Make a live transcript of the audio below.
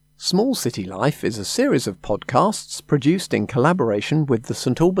Small City Life is a series of podcasts produced in collaboration with the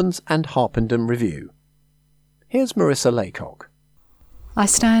St Albans and Harpenden Review. Here's Marissa Laycock. I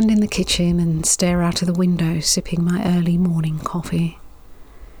stand in the kitchen and stare out of the window, sipping my early morning coffee.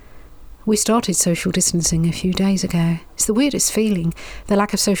 We started social distancing a few days ago. It's the weirdest feeling. The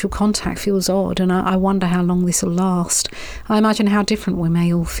lack of social contact feels odd, and I wonder how long this will last. I imagine how different we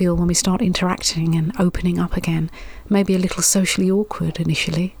may all feel when we start interacting and opening up again. Maybe a little socially awkward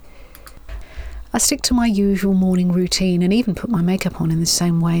initially. I stick to my usual morning routine and even put my makeup on in the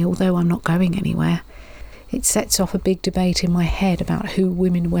same way, although I'm not going anywhere. It sets off a big debate in my head about who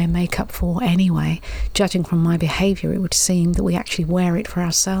women wear makeup for anyway. Judging from my behaviour, it would seem that we actually wear it for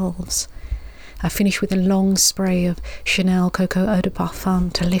ourselves. I finish with a long spray of Chanel Coco Eau de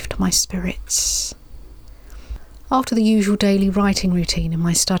Parfum to lift my spirits. After the usual daily writing routine in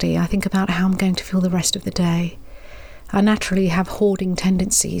my study, I think about how I'm going to feel the rest of the day. I naturally have hoarding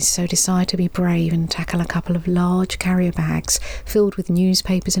tendencies, so decide to be brave and tackle a couple of large carrier bags filled with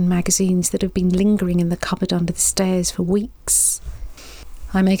newspapers and magazines that have been lingering in the cupboard under the stairs for weeks.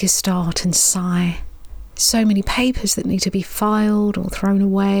 I make a start and sigh. So many papers that need to be filed or thrown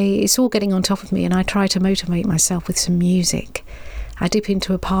away. It's all getting on top of me, and I try to motivate myself with some music. I dip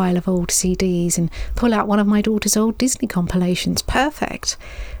into a pile of old CDs and pull out one of my daughter's old Disney compilations. Perfect!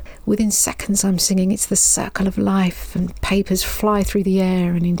 Within seconds I'm singing It's the Circle of Life, and papers fly through the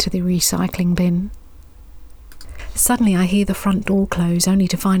air and into the recycling bin. Suddenly I hear the front door close, only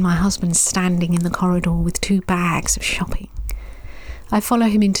to find my husband standing in the corridor with 2 bags of shopping. I follow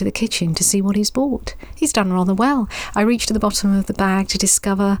him into the kitchen to see what he's bought. He's done rather well. I reach to the bottom of the bag to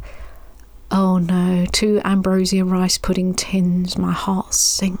discover, oh no, 2 Ambrosia rice pudding tins. My heart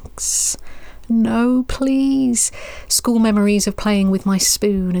sinks. No, please. School memories of playing with my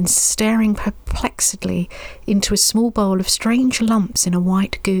spoon and staring perplexedly into a small bowl of strange lumps in a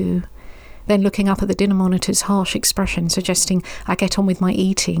white goo. Then looking up at the dinner monitor's harsh expression, suggesting I get on with my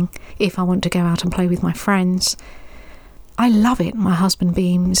eating if I want to go out and play with my friends. I love it, my husband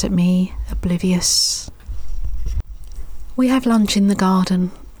beams at me, oblivious. We have lunch in the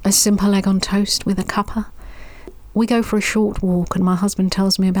garden, a simple egg on toast with a cuppa. We go for a short walk, and my husband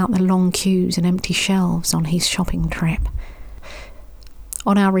tells me about the long queues and empty shelves on his shopping trip.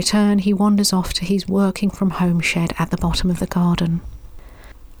 On our return, he wanders off to his working from home shed at the bottom of the garden.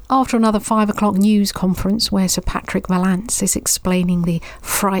 After another 5 o'clock news conference where Sir Patrick Vallance is explaining the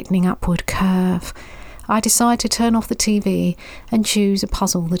frightening upward curve, I decide to turn off the TV and choose a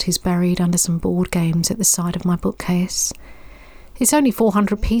puzzle that is buried under some board games at the side of my bookcase. It's only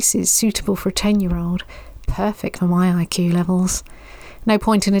 400 pieces, suitable for a 10-year-old. Perfect for my IQ levels. No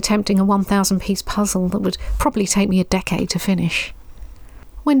point in attempting a 1,000-piece puzzle that would probably take me a decade to finish.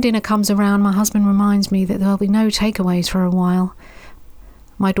 When dinner comes around, my husband reminds me that there'll be no takeaways for a while.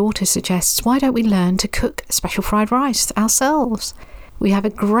 My daughter suggests, why don't we learn to cook special fried rice ourselves? We have a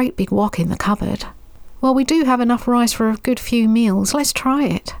great big wok in the cupboard. Well, we do have enough rice for a good few meals. Let's try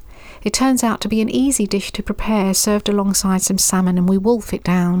it. It turns out to be an easy dish to prepare, served alongside some salmon, and we wolf it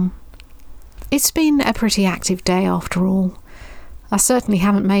down. It's been a pretty active day after all. I certainly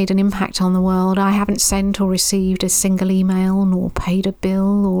haven't made an impact on the world. I haven't sent or received a single email, nor paid a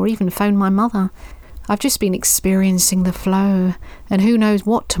bill, or even phoned my mother. I've just been experiencing the flow, and who knows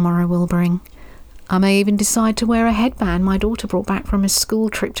what tomorrow will bring. I may even decide to wear a headband my daughter brought back from a school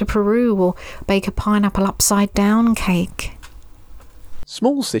trip to Peru, or bake a pineapple upside-down cake.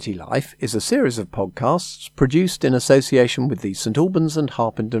 Small City Life is a series of podcasts produced in association with the St Albans and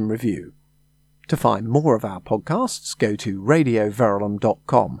Harpenden Review. To find more of our podcasts, go to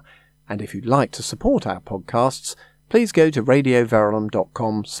radioverulam.com, and if you'd like to support our podcasts, please go to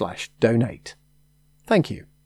radioverulam.com/donate. Thank you.